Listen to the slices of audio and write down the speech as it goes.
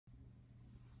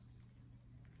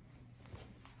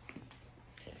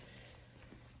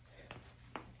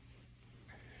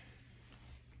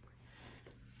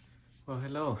Well,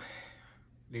 hello,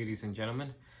 ladies and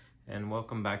gentlemen, and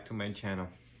welcome back to my channel.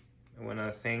 I want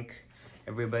to thank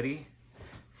everybody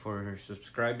for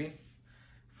subscribing,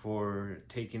 for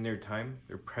taking their time,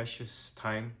 their precious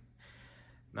time.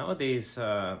 Nowadays,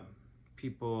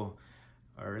 people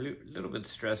are a little bit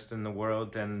stressed in the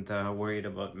world and worried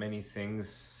about many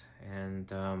things,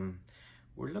 and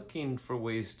we're looking for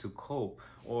ways to cope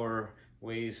or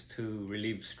ways to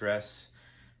relieve stress.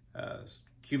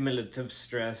 Cumulative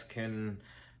stress can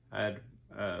add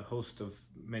a host of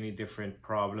many different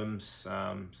problems,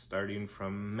 starting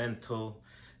from mental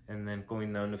and then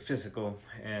going down to physical,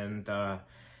 and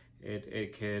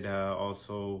it could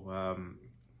also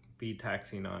be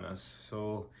taxing on us.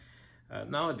 So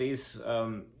nowadays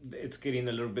it's getting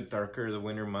a little bit darker. The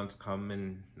winter months come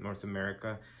in North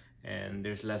America and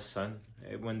there's less sun.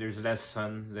 When there's less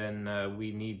sun, then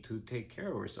we need to take care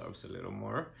of ourselves a little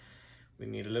more. We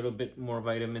need a little bit more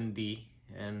vitamin D,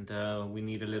 and we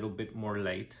need a little bit more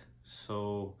light.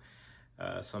 So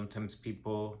sometimes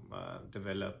people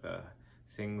develop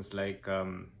things like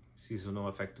seasonal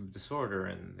affective disorder,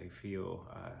 and they feel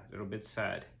a little bit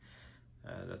sad.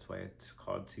 That's why it's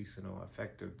called seasonal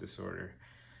affective disorder.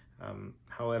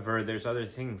 However, there's other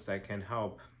things that can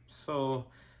help. So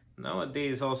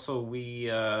nowadays also we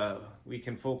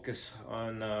can focus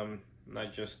on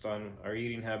not just on our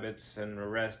eating habits and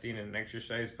resting and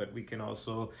exercise, but we can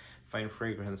also find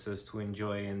fragrances to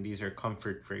enjoy, and these are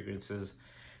comfort fragrances.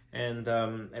 And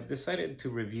I've decided to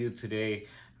review today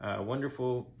a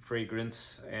wonderful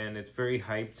fragrance, and it's very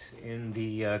hyped in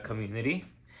the community.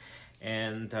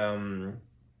 And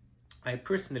I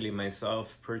personally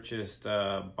myself purchased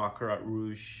Baccarat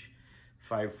Rouge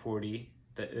 540,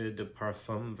 the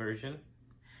Parfum version,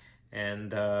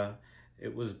 and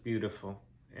it was beautiful.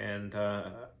 And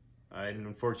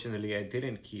unfortunately I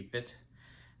didn't keep it,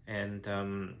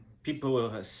 and people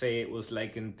will say it was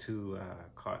likened to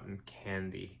cotton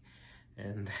candy,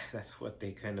 and that's what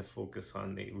they kind of focus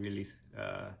on. They really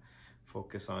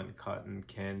focus on cotton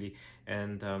candy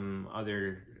and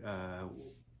other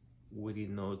woody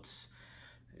notes.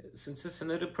 Since it's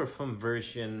another Parfum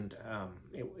version,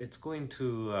 it's going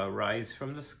to rise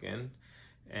from the skin,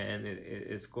 and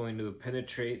it's going to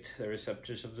penetrate the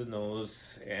receptors of the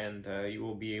nose, and you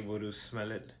will be able to smell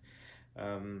it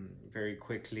very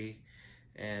quickly.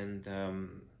 And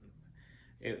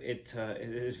it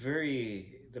is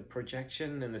very, the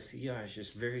projection and the sillage is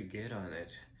very good on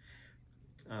it.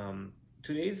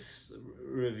 Today's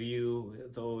review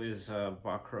though is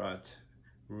Baccarat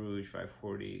Rouge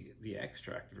 540, the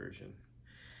extract version.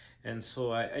 And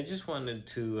so I just wanted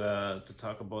to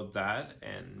talk about that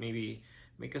and maybe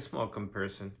make a small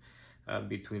comparison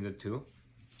between the two.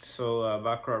 So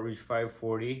Baccarat Rouge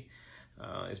 540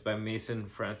 is by Maison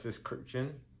Francis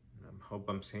Kurkdjian. I hope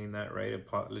I'm saying that right. I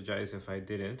apologize if I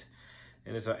didn't.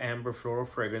 And it's an amber floral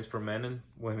fragrance for men and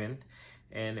women,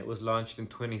 and it was launched in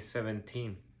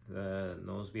 2017. The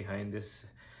nose behind this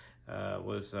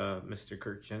was Mr.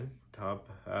 Kurkdjian.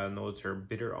 Top notes are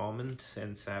bitter almond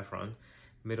and saffron.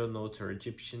 Middle notes are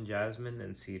Egyptian jasmine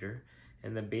and cedar,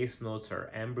 and the base notes are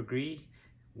ambergris,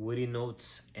 woody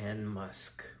notes, and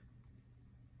musk.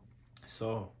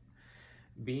 So,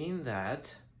 being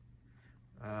that,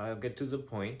 I'll get to the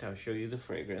point. I'll show you the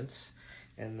fragrance,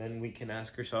 and then we can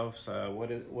ask ourselves, what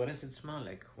does it smell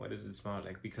like? What does it smell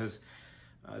like? Because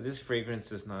this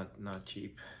fragrance is not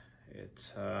cheap.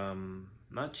 It's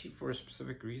not cheap for a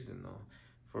specific reason, though,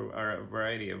 for a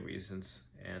variety of reasons,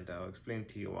 and I'll explain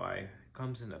to you why. It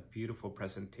comes in a beautiful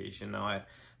presentation. Now,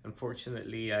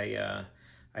 unfortunately,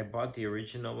 I bought the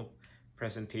original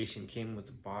presentation, came with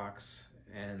a box,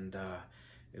 and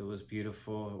it was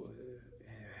beautiful.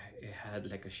 It had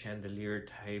like a chandelier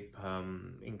type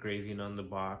engraving on the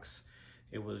box.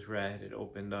 It was red. It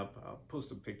opened up. I'll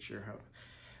post a picture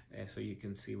so you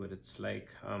can see what it's like.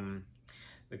 So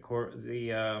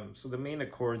the main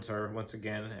accords are, once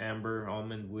again, amber,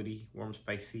 almond, woody, warm,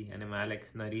 spicy, animalic,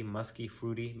 nutty, musky,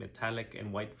 fruity, metallic,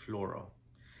 and white floral.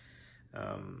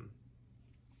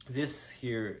 This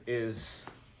here is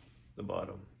the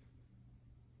bottom.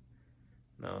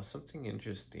 Now, something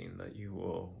interesting that you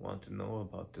will want to know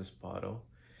about this bottle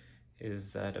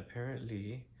is that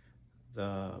apparently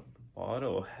the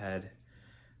bottle had,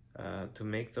 to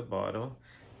make the bottle,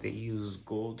 they used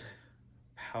gold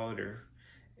powder,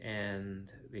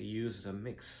 and they used a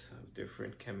mix of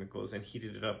different chemicals and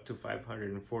heated it up to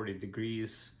 540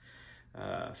 degrees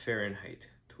Fahrenheit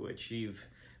to achieve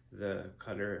the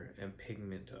color and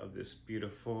pigment of this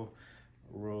beautiful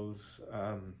rose,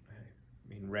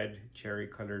 red cherry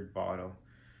colored bottle,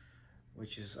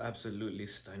 which is absolutely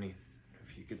stunning.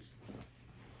 If you could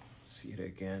see it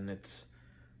again, it's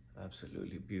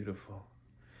Absolutely beautiful.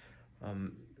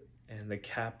 And the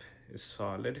cap is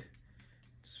solid.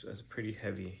 It's pretty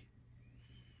heavy.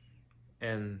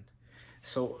 And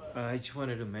so I just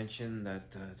wanted to mention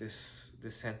that this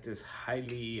scent is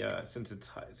highly since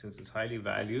it's highly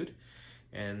valued,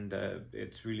 and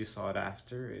it's really sought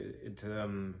after.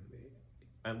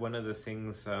 And one of the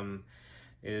things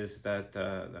is that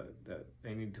that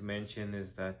I need to mention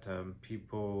is that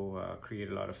people create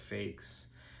a lot of fakes.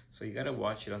 So you got to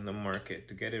watch it on the market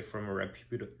to get it from a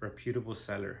reputable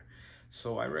seller.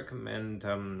 So I recommend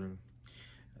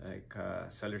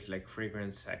sellers like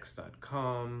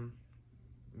fragrancex.com.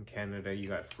 In Canada, you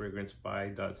got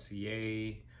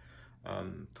fragrancebuy.ca,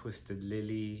 Twisted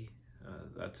Lily,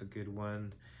 that's a good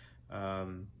one.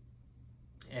 Well,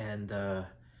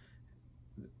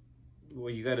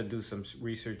 you got to do some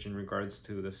research in regards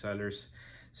to the sellers.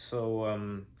 So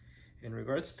in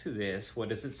regards to this, what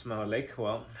does it smell like?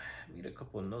 Well, I made a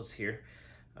couple of notes here.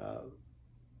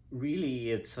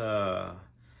 Really, it's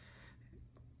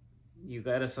you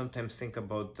got to sometimes think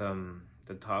about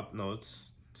the top notes.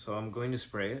 So I'm going to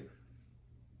spray it.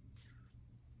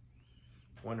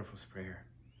 Wonderful sprayer.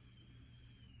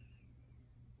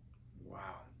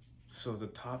 Wow. So the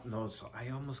top notes, I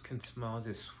almost can smell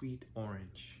this sweet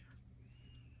orange.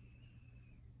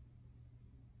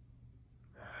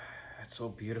 That's so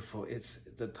beautiful. It's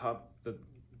the top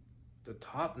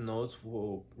notes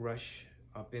will rush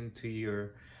up into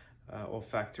your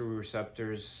olfactory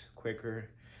receptors quicker.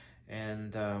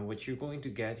 And what you're going to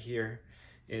get here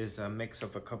is a mix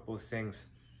of a couple of things.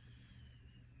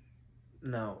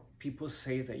 Now, people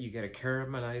say that you get a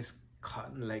caramelized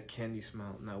cotton-like candy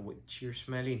smell. Now, what you're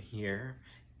smelling here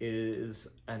is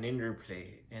an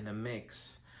interplay and a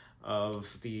mix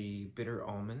of the bitter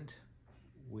almond,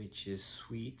 which is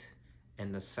sweet,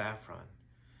 and the saffron.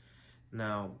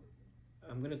 Now,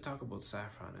 I'm going to talk about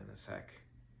saffron in a sec.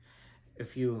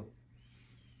 If you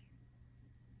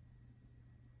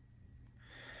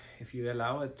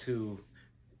allow it to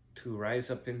rise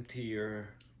up into your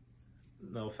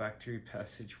olfactory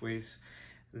passageways,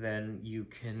 then you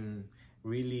can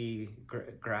really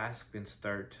grasp and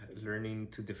start learning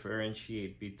to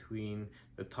differentiate between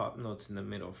the top notes and the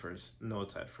middle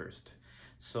notes at first.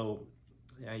 So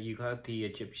you got the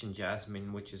Egyptian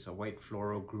jasmine, which is a white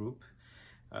floral group,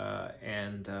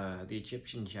 and the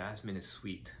Egyptian jasmine is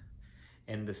sweet,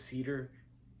 and the cedar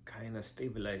kind of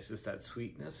stabilizes that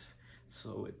sweetness,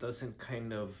 so it doesn't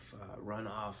kind of run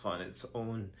off on its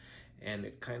own, and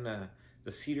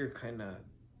the cedar kind of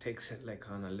takes it like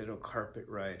on a little carpet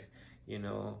ride, you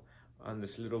know, on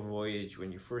this little voyage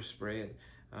when you first spray it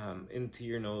into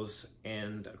your nose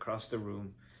and across the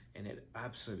room, and it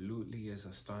absolutely is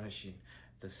astonishing.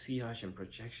 The sillage and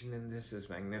projection in this is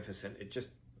magnificent. It just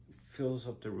fills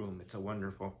up the room. It's a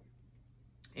wonderful.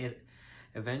 And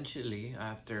eventually,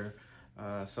 after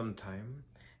some time,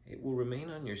 it will remain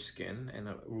on your skin, and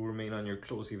it will remain on your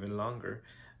clothes even longer.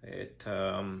 It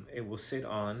will sit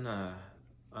on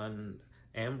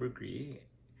ambergris,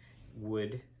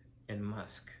 wood, and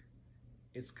musk.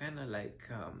 It's kind of like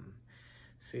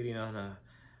sitting on a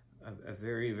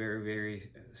very, very, very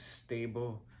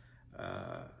stable,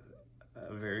 a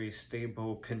very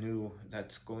stable canoe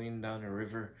that's going down a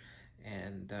river,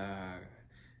 and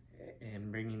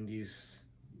bringing these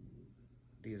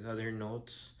other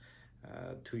notes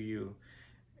to you,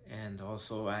 and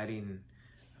also adding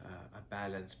a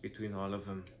balance between all of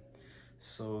them.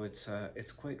 So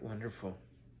it's quite wonderful.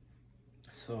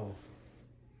 So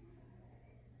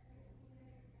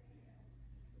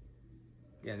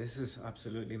yeah, this is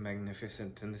absolutely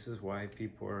magnificent, and this is why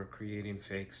people are creating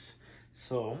fakes.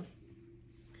 So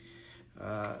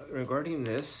regarding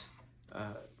this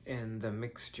and the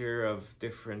mixture of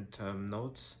different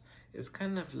notes, it's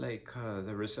kind of like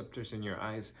the receptors in your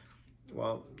eyes.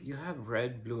 Well, you have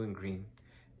red, blue, and green,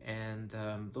 and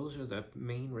those are the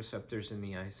main receptors in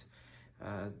the eyes.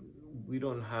 We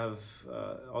don't have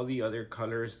all the other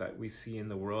colors that we see in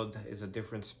the world is a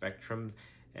different spectrum,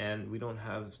 and we don't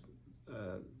have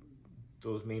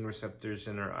those main receptors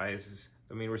in our eyes.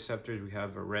 The main receptors we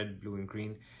have are red, blue, and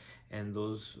green, and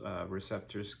those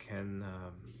receptors can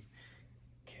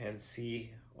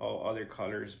see all other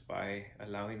colors by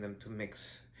allowing them to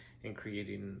mix and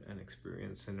creating an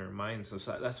experience in our minds.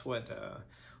 So that's what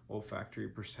olfactory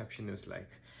perception is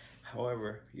like.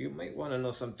 However, you might want to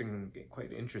know something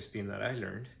quite interesting that I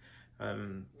learned.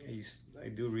 I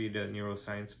do read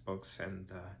neuroscience books,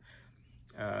 and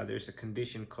there's a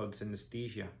condition called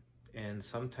synesthesia. And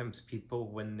sometimes people,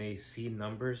 when they see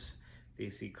numbers, they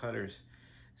see colors.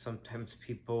 Sometimes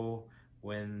people,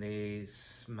 when they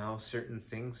smell certain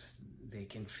things, they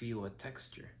can feel a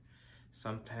texture.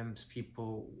 Sometimes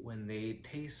people, when they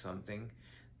taste something,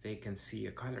 they can see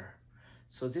a color.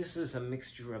 So this is a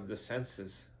mixture of the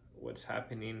senses. What's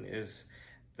happening is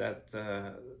that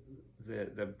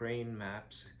the brain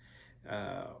maps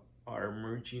are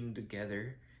merging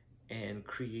together and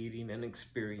creating an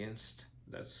experience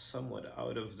that's somewhat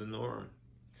out of the norm.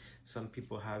 Some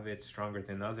people have it stronger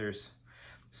than others.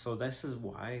 So this is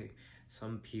why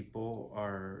some people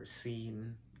are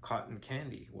seeing cotton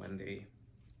candy when they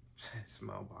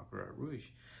smell Baccarat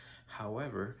rouge.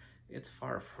 However, it's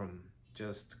far from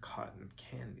just cotton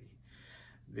candy.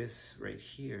 This right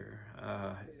here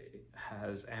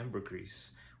has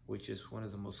ambergris, which is one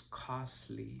of the most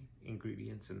costly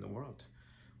ingredients in the world.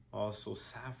 Also,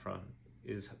 saffron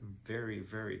is very,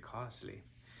 very costly.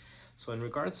 So in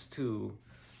regards to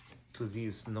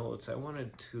these notes, I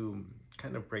wanted to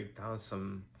kind of break down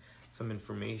some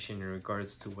information in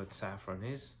regards to what saffron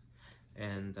is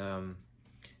and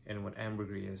what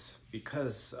ambergris is,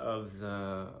 because of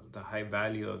the high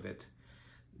value of it.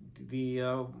 The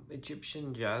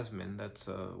Egyptian jasmine, that's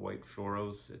white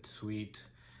florals, it's sweet.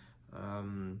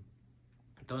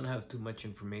 Don't have too much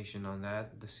information on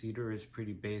that. The cedar is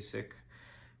pretty basic,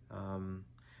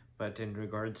 but in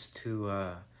regards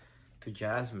to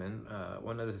jasmine,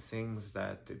 one of the things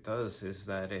that it does is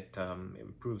that it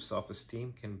improves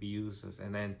self-esteem, can be used as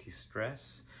an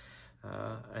anti-stress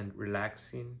and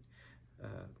relaxing,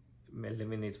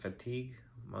 eliminates fatigue,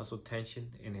 muscle tension,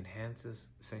 and enhances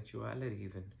sensuality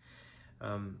even.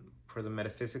 For the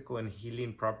metaphysical and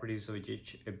healing properties of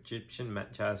Egyptian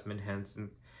jasmine, hence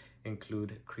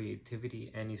include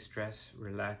creativity, anti-stress,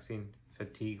 relaxing,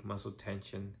 fatigue, muscle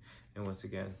tension, and once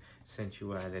again,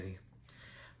 sensuality.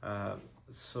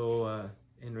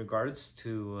 In regards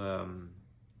to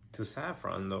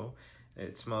saffron, though,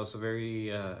 it smells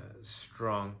very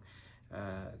strong.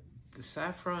 The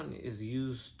saffron is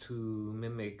used to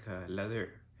mimic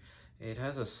leather. It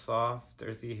has a soft,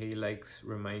 earthy hay-like,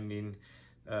 reminding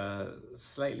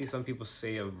slightly, some people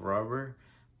say, of rubber,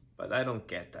 but I don't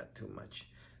get that too much.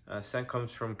 Scent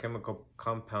comes from chemical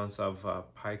compounds of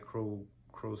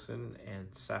picrochrocin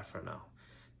and safranal.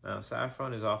 Now,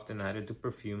 saffron is often added to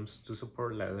perfumes to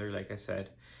support leather, like I said,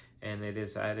 and it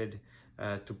is added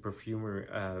to perfumery,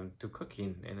 to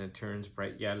cooking, and it turns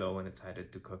bright yellow when it's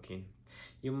added to cooking.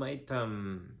 You might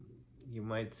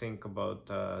think about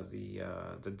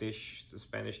the dish, the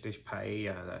Spanish dish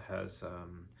paella, that has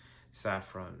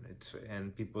saffron.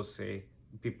 And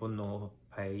people know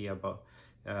paella, but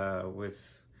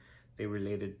they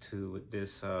related to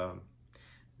this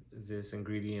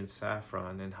ingredient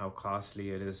saffron and how costly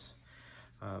it is.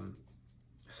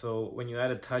 So when you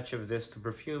add a touch of this to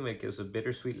perfume, it gives a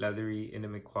bittersweet, leathery,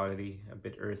 intimate quality, a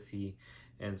bit earthy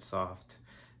and soft.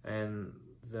 And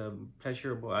the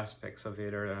pleasurable aspects of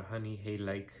it are a honey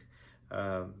hay-like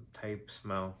type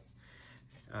smell.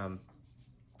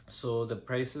 So the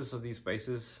prices of these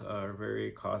spices are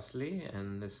very costly,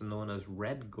 and it's known as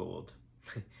red gold.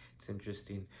 It's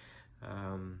interesting.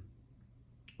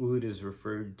 Oud is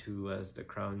referred to as the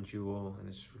crown jewel, and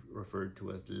it's referred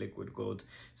to as the liquid gold.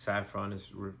 Saffron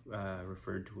is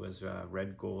referred to as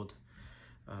red gold.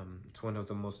 It's one of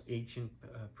the most ancient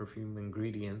perfume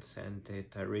ingredients, and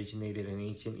it originated in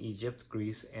ancient Egypt,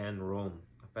 Greece, and Rome.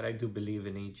 But I do believe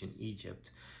in ancient Egypt,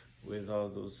 with all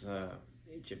those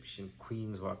Egyptian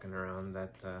queens walking around,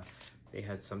 that they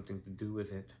had something to do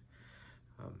with it.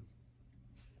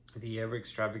 The ever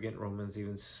extravagant Romans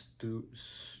even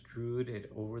strewed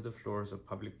it over the floors of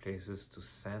public places to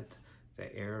scent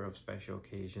the air of special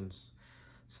occasions.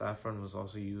 Saffron was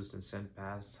also used in scent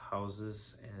baths,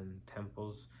 houses, and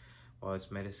temples. While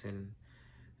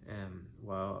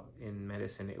in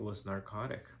medicine it was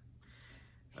narcotic.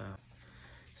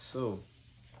 So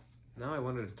now I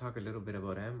wanted to talk a little bit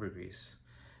about ambergris.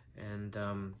 And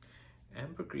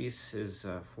ambergris is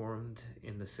formed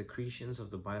in the secretions of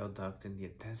the bile duct in the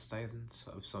intestines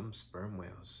of some sperm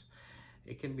whales.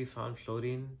 It can be found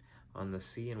floating on the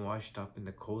sea and washed up in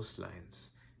the coastlines.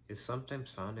 It is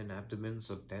sometimes found in abdomens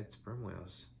of dead sperm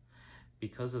whales.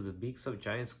 Because of the beaks of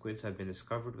giant squids have been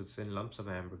discovered within lumps of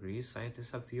ambergris,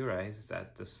 scientists have theorized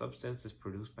that the substance is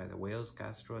produced by the whale's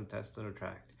gastrointestinal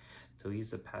tract to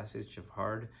ease the passage of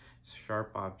hard,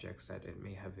 sharp objects that it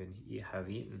may have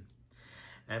eaten.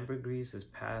 Ambergris is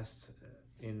passed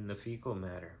in the fecal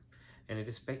matter, and it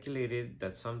is speculated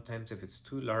that sometimes if it's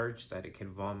too large that it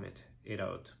can vomit it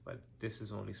out, but this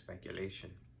is only speculation.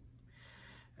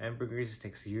 Ambergris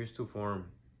takes years to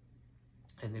form,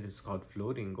 and it is called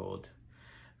floating gold.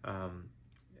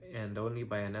 And only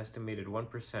by an estimated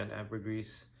 1%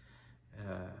 ambergris,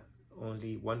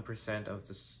 only 1%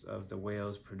 of the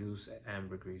whales produce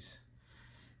ambergris.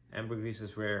 Ambergris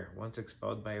is rare. Once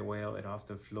expelled by a whale, it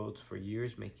often floats for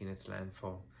years, making its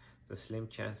landfall. The slim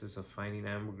chances of finding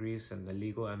ambergris and the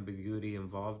legal ambiguity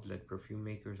involved led perfume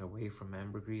makers away from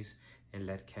ambergris and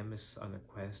led chemists on a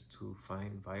quest to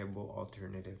find viable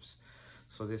alternatives.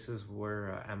 So this is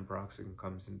where ambroxan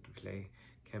comes into play.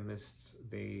 Chemists,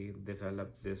 they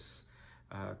develop this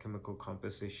chemical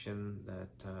composition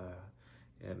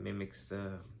that mimics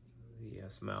the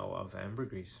smell of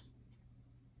ambergris.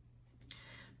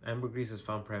 Ambergris is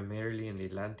found primarily in the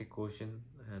Atlantic Ocean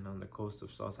and on the coast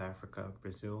of South Africa,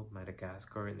 Brazil,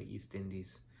 Madagascar, and the East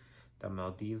Indies, the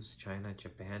Maldives, China,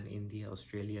 Japan, India,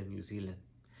 Australia, New Zealand,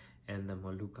 and the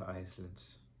Molucca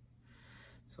Islands.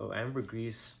 So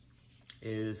ambergris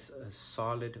is a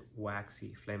solid,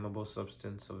 waxy, flammable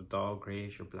substance of dull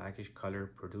grayish or blackish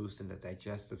color produced in the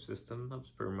digestive system of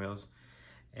sperm whales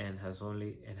and has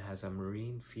a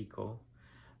marine fecal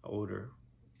odor,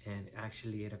 and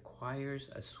actually it acquires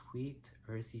a sweet,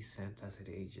 earthy scent as it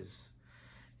ages,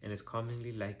 and is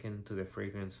commonly likened to the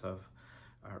fragrance of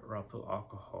rupyl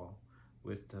alcohol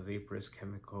with the vaporous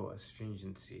chemical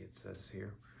astringency, it says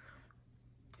here.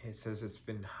 It says it's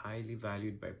been highly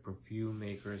valued by perfume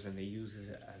makers and they use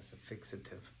it as a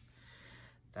fixative.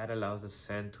 That allows the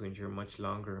scent to endure much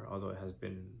longer, although it has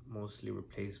been mostly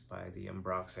replaced by the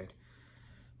ambroxide.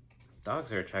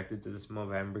 Dogs are attracted to the smell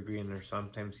of ambergris and are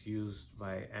sometimes used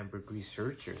by ambergris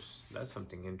searchers. That's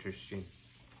something interesting.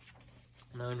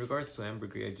 Now, in regards to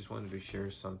ambergris, I just wanted to share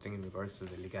something in regards to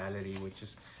the legality, which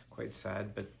is quite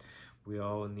sad, but we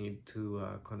all need to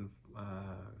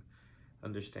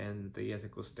understand the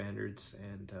ethical standards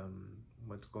and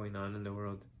what's going on in the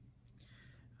world.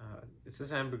 It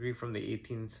says ambergris from the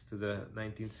 18th to the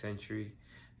 19th century,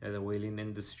 the whaling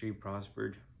industry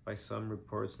prospered. By some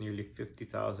reports, nearly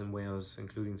 50,000 whales,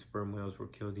 including sperm whales, were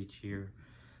killed each year.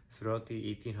 Throughout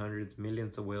the 1800s,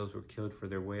 millions of whales were killed for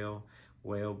their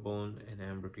whalebone, and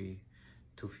ambergris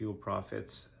to fuel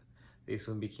profits. They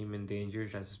soon became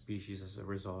endangered as a species as a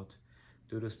result,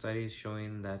 due to studies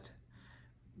showing that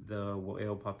the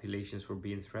whale populations were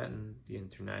being threatened. The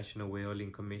International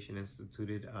Whaling Commission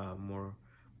instituted a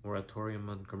moratorium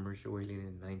on commercial whaling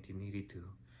in 1982.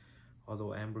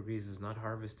 Although ambergris is not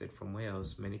harvested from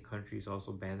whales, many countries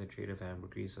also ban the trade of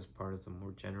ambergris as part of the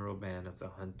more general ban of the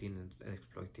hunting and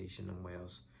exploitation of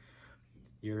whales.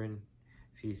 Urine,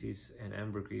 feces, and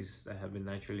ambergris that have been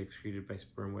naturally excreted by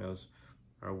sperm whales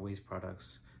are waste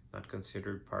products, not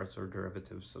considered parts or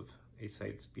derivatives of a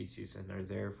site species, and are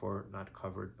therefore not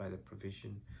covered by the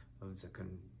provision of the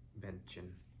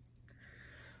convention.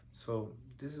 So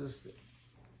this is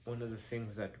one of the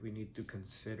things that we need to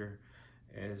consider,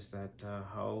 is that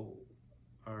how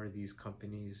are these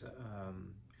companies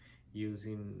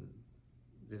using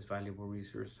this valuable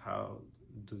resource? How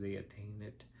do they attain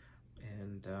it?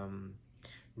 And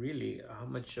really, how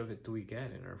much of it do we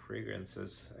get in our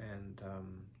fragrances? And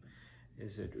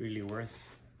is it really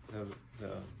worth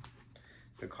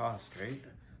the cost, right?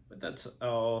 But that's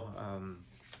all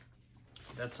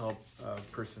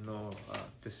personal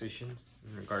decisions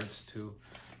in regards to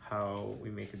how we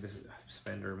make it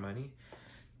spend our money.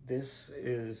 This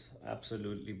is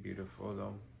absolutely beautiful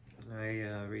though.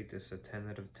 I rate this a 10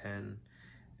 out of 10.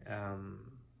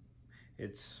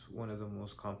 It's one of the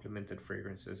most complimented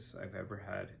fragrances I've ever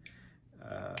had.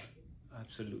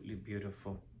 Absolutely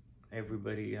beautiful.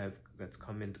 Everybody that's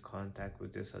come into contact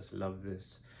with this has loved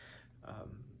this.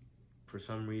 For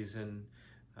some reason,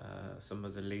 some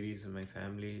of the ladies in my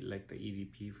family like the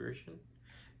EDP version.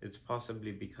 It's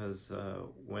possibly because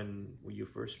when you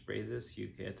first spray this, you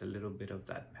get a little bit of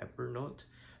that pepper note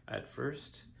at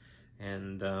first.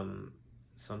 And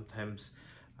sometimes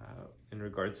in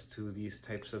regards to these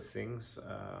types of things,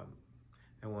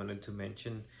 I wanted to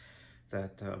mention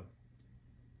that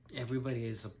everybody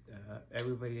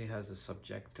has a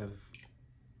subjective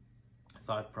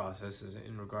thought processes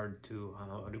in regard to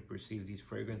how to perceive these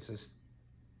fragrances.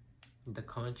 The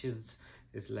conscience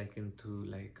is likened to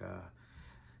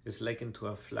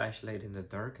a flashlight in the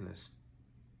darkness.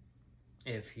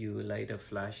 If you light a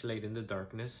flashlight in the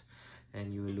darkness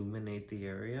and you illuminate the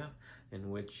area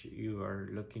in which you are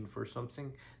looking for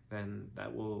something, then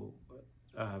that will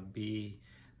be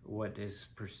what is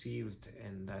perceived,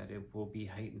 and that it will be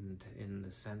heightened in the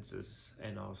senses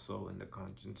and also in the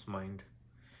conscious mind.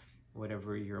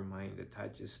 Whatever your mind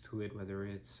attaches to it, whether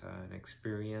it's an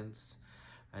experience,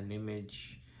 an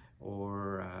image,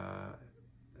 or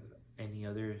any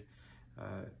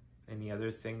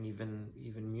other thing,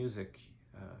 even music,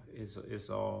 is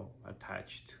all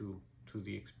attached to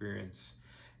the experience,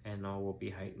 and all will be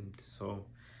heightened. So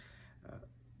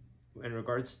in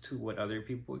regards to what other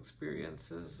people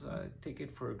experiences, take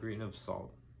it for a grain of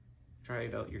salt. try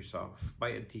it out yourself. Buy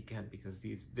a decant because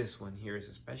this one here is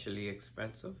especially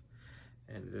expensive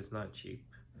and it is not cheap.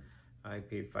 I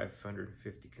paid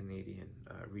 550 Canadian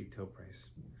retail price.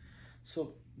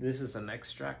 So this is an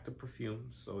extract of perfume,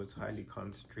 so it's highly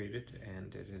concentrated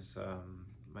and it is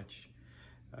much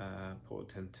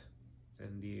potent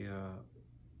than the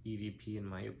EDP in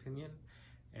my opinion,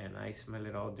 and I smell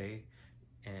it all day,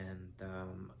 and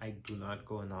I do not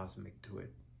go anosmic to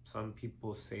it. Some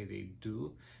people say they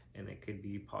do, and it could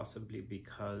be possibly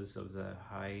because of the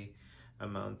high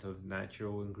amount of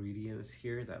natural ingredients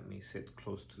here that may sit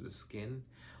close to the skin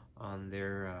on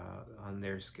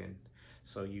their skin.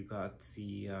 So you got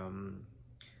the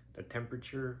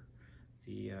temperature,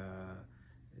 the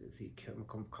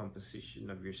chemical composition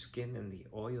of your skin and the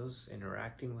oils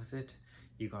interacting with it.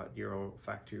 You got your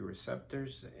olfactory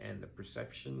receptors and the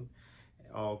perception,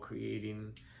 all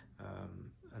creating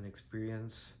an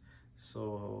experience.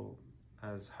 So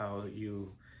as how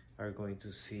you are going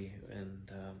to see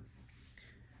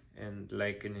and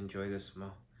like and enjoy the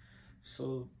smell.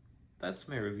 So that's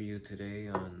my review today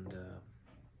on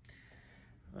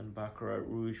Baccarat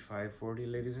Rouge 540,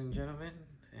 ladies and gentlemen,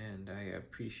 and I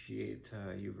appreciate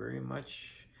you very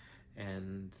much,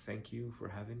 and thank you for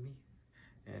having me,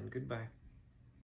 and goodbye.